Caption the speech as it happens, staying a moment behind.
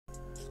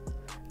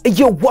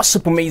Yo, what's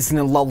up, amazing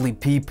and lovely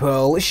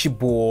people? It's your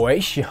boy,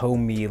 it's your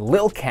homie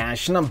Lil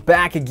Cash, and I'm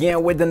back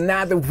again with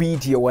another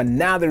video,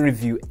 another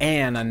review,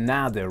 and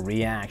another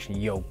reaction.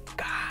 Yo,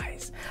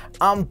 guys,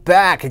 I'm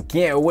back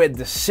again with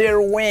the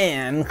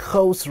Sirvan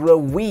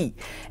Khosravi,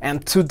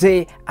 and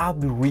today I'll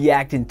be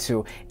reacting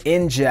to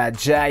Inja,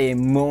 Jaye,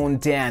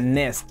 Moondan,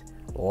 Nist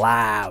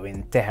live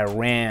in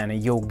Tehran.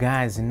 And yo,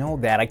 guys, you know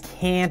that I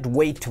can't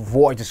wait to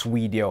watch this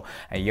video,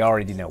 and you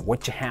already know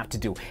what you have to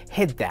do.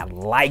 Hit that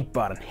like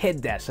button,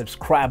 hit that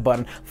subscribe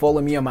button,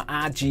 follow me on my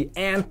IG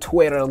and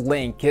Twitter,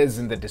 link is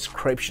in the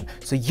description.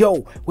 So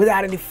yo,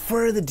 without any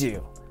further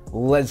ado,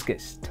 let's get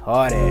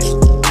started.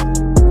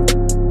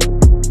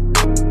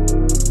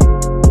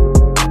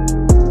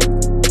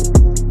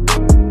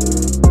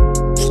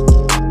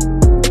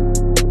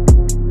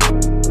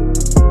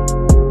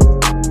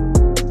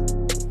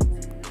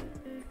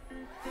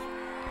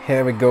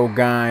 Here we go,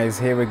 guys,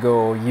 here we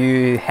go.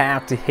 You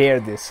have to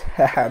hear this.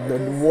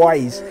 The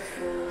voice.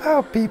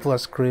 Oh, people are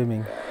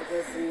screaming.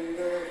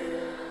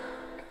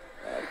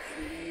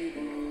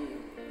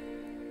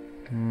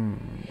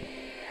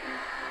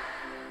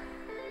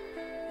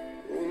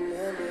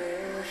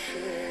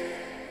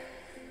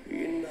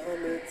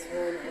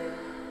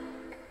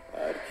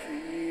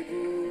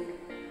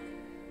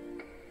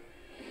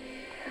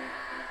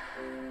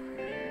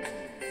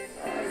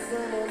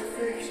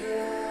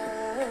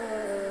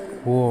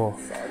 Whoa.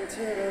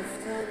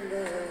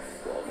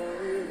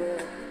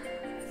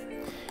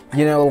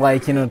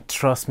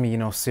 Trust me,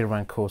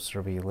 Sirvan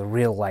Khosravi,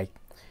 real,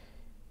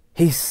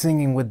 he's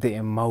singing with the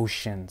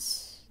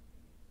emotions.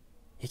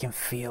 You can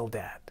feel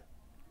that.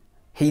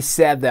 He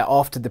said that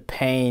after the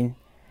pain,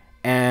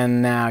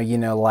 and now,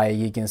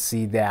 you can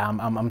see that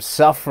I'm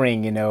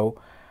suffering,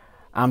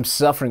 I'm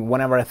suffering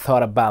whenever I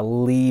thought about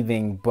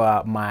leaving,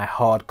 but my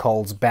heart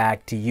calls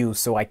back to you,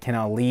 so I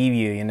cannot leave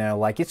you,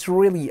 it's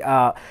really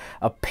a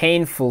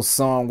painful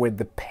song with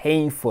the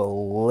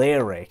painful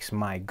lyrics.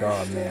 My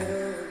God,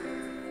 man.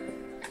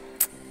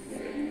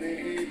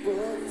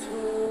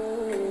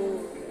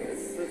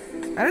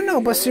 I don't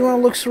know, but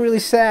Sirvan looks really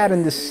sad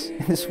in this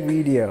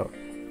video.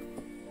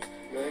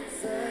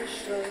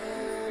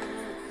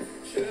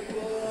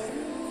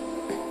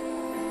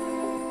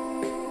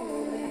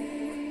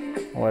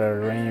 What a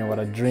rain, what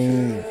a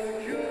dream.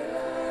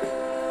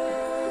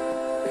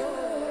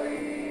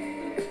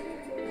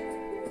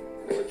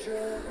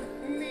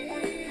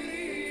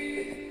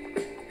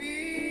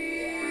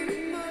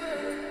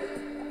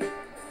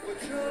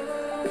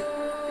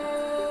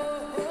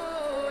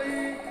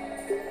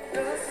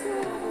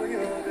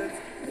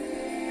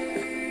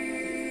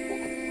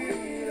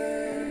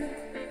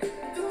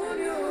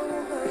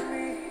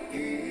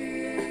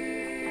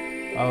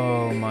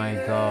 Oh my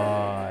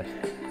God.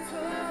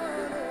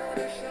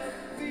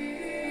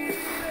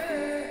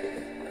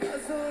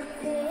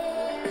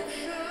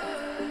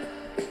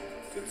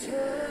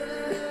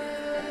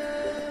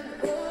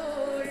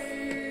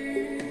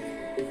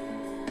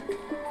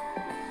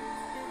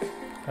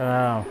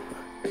 Wow.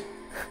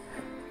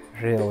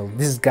 Real,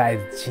 this guy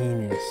is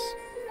genius.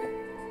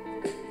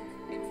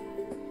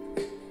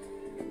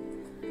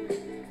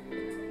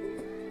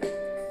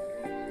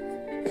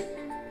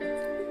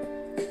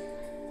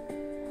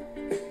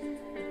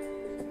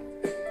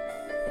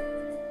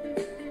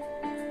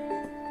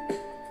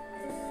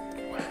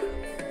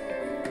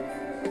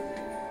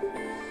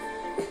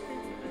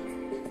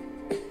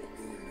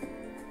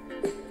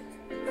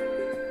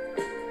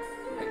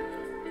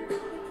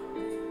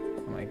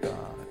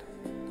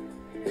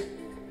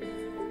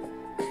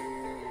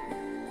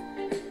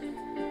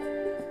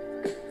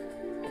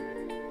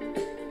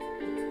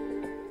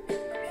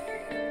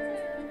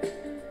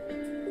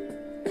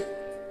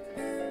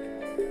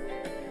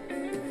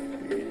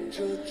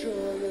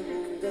 Jaye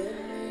Moondan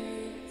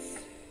Nist,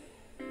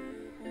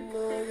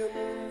 Naye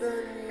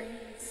Moondan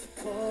Nist,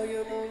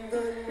 Paye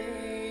Moondan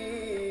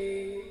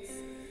Nist,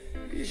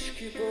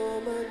 Ishki ba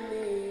man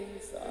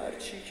nist,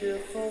 harchi ke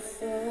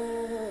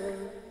khwastam,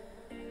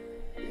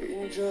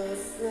 Inja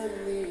aslan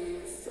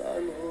nist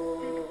tanha,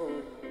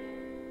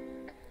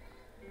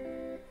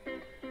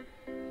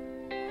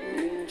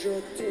 Inja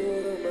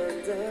dor man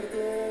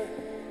darde,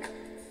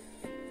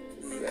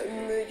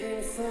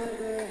 zendagim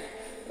sarde.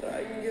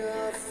 رنگ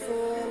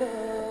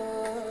افسانم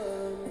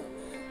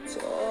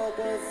تا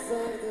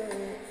بزرده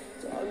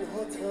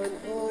تنها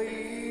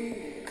تنهایی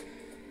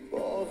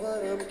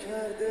باورم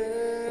کرده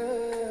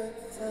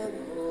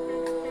تنها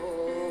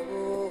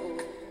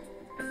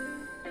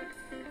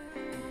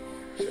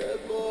چه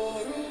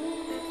بارونی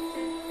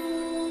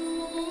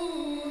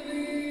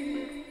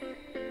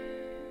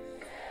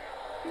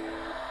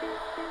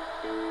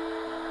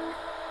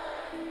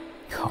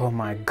Oh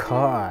my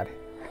God.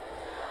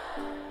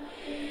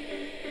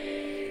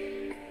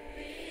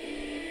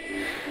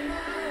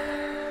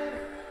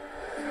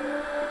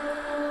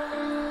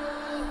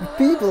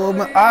 People in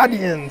the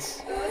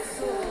audience.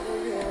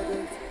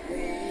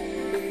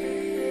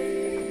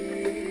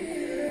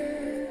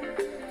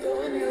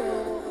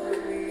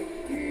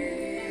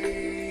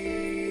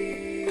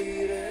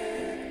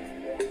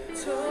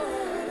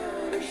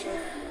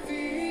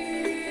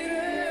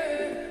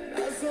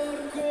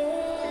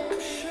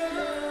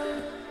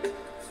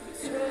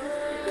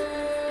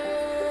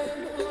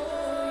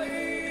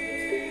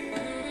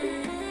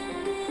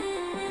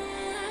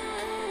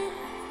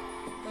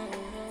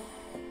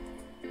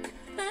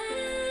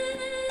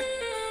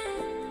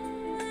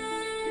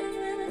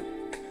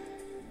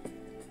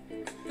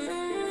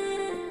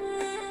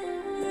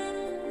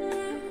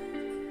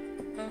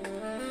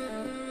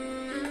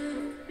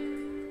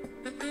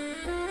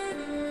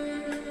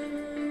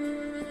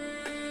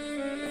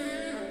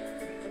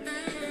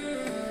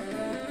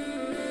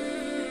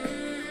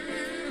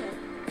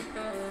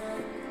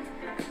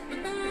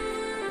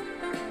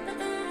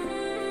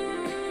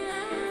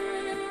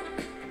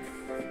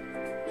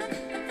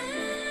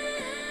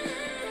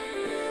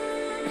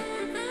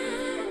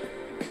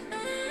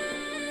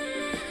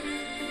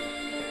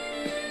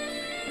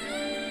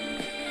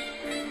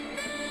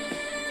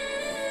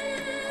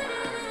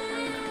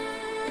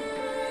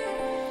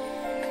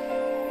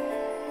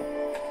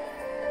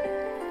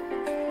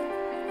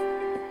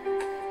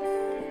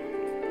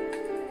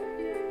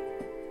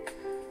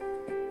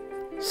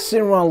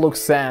 Sirvan looks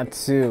sad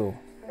too.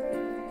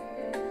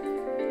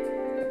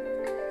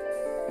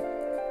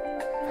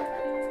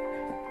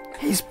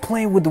 He's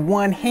playing with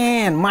one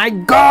hand. My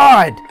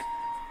God!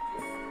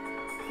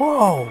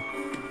 Whoa!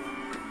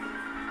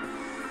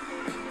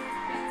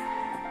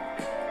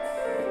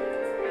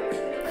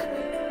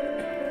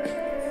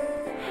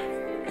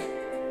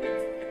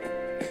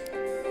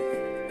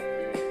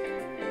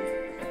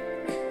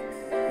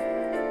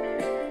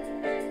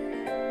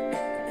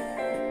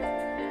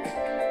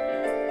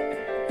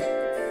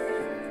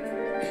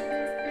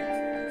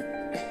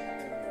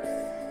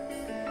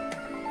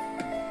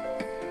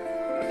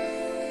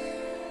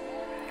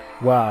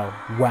 Wow,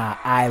 wow,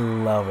 I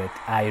love it.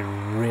 I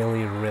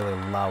really, really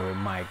love it.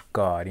 My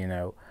God, you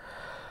know.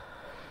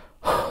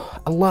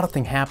 A lot of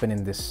things happen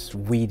in this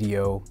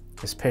video,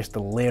 especially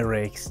the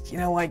lyrics. You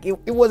know, like it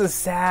was a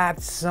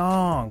sad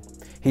song.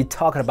 He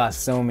talked about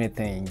so many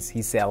things.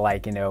 He said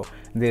like, you know,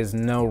 there's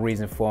no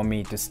reason for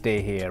me to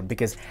stay here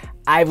because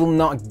I will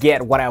not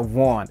get what I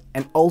want.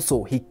 And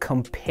also he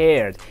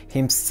compared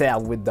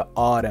himself with the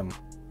autumn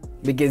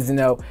because, you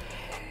know,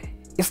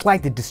 it's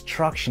like the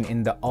destruction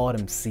in the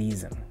autumn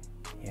season.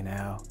 You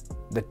know,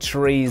 the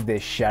trees, they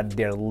shed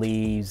their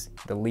leaves,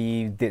 the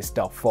leaves, they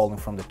start falling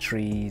from the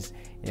trees,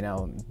 you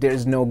know,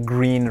 there's no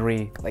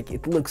greenery, like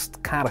it looks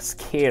kind of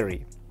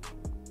scary.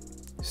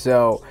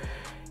 So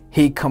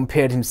he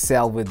compared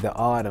himself with the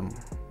autumn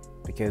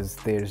because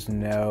there's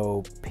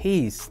no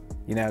peace,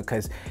 you know,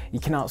 because you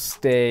cannot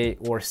stay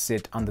or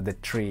sit under the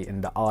tree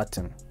in the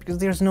autumn because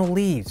there's no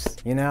leaves,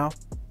 you know.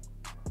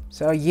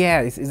 So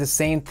yeah, it's the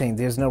same thing.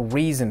 There's no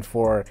reason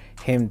for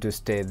him to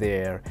stay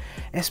there.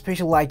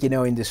 Especially like, you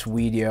know, in this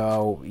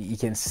video, you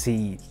can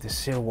see the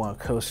Sirvan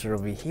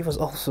Khosravi, he was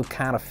also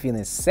kind of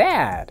feeling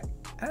sad.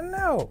 I don't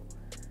know.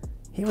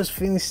 He was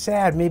feeling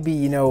sad. Maybe,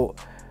 you know,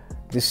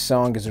 this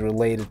song is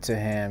related to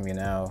him, you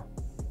know,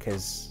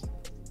 because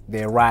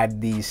they write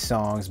these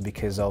songs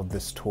because of the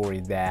story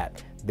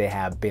that they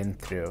have been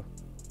through.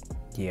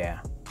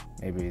 Yeah,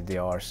 maybe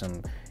there are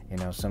some, you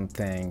know, some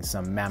things,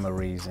 some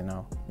memories, you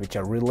know, which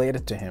are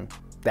related to him.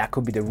 That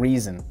could be the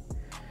reason.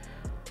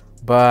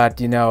 But,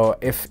 you know,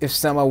 if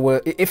someone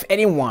will, if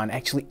anyone,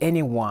 actually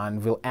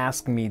anyone will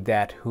ask me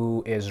that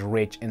who is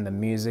rich in the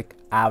music,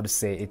 I would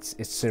say it's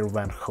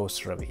Sirvan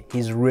Khosravi.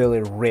 He's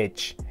really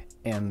rich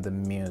in the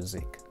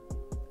music.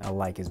 I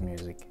like his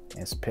music.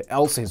 And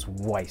also his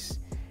voice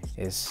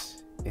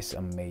is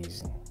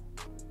amazing.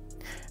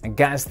 And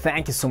guys,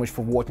 thank you so much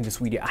for watching this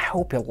video. I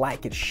hope you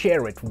like it,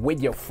 share it with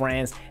your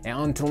friends, and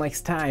until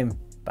next time,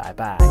 bye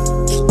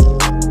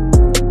bye.